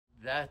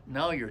That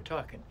now you're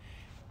talking.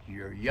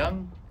 You're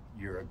young,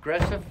 you're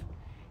aggressive,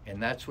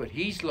 and that's what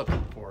he's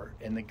looking for.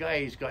 And the guy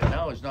he's got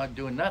now is not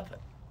doing nothing.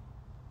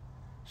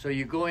 So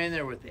you go in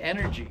there with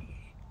energy.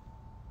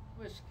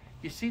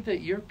 You see, the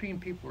European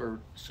people are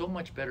so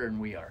much better than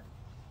we are.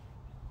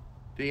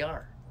 They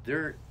are.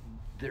 They're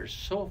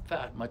so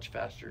much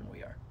faster than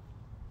we are.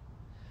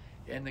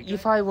 And the guy,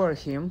 If I were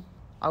him,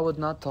 I would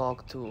not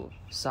talk to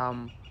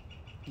some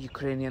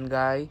Ukrainian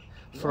guy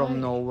from Why?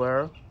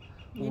 nowhere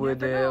You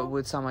never know.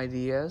 with some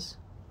ideas.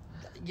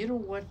 You know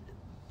what?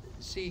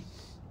 See,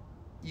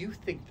 you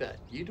think that.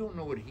 You don't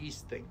know what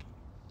he's thinking.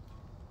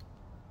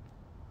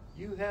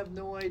 You have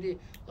no idea.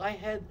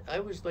 I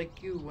was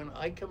like you when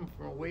I come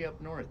from way up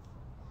north.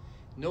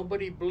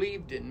 Nobody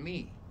believed in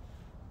me,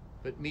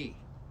 but me.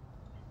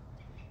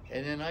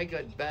 And then I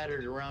got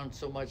battered around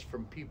so much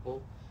from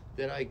people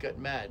that I got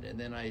mad, and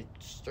then I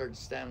started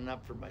standing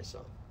up for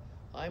myself.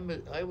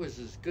 I was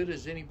as good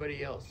as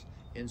anybody else,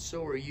 and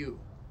so are you.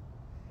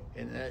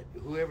 And that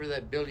whoever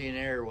that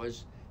billionaire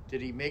was,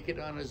 did he make it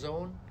on his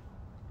own?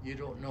 You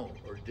don't know.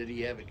 Or did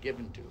he have it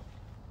given to him?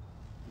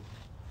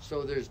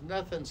 So there's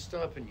nothing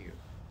stopping you.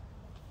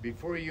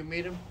 Before you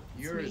meet him,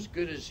 you're as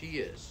good as he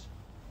is.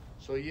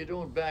 So you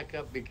don't back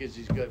up because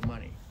he's got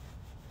money.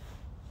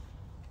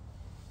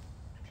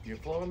 You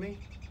follow me?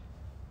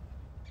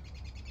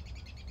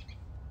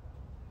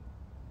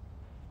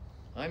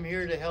 I'm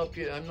here to help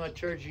you. I'm not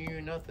charging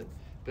you nothing.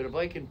 But if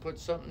I can put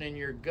something in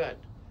your gut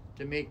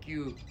to make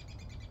you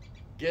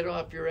get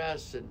off your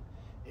ass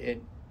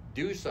and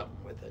do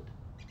something with it,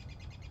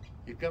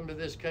 you come to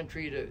this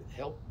country to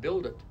help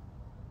build it.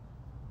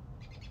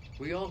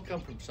 We all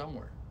come from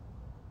somewhere.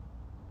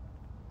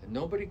 And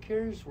nobody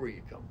cares where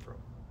you come from.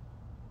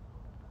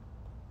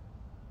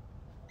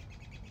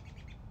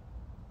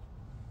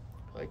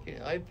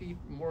 I've eaten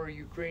more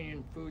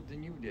Ukrainian food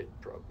than you did,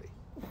 probably.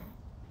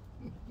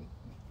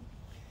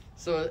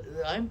 So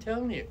I'm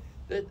telling you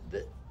that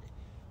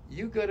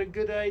you got a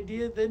good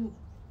idea, then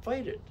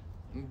fight it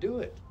and do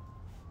it.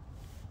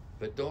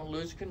 But don't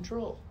lose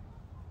control.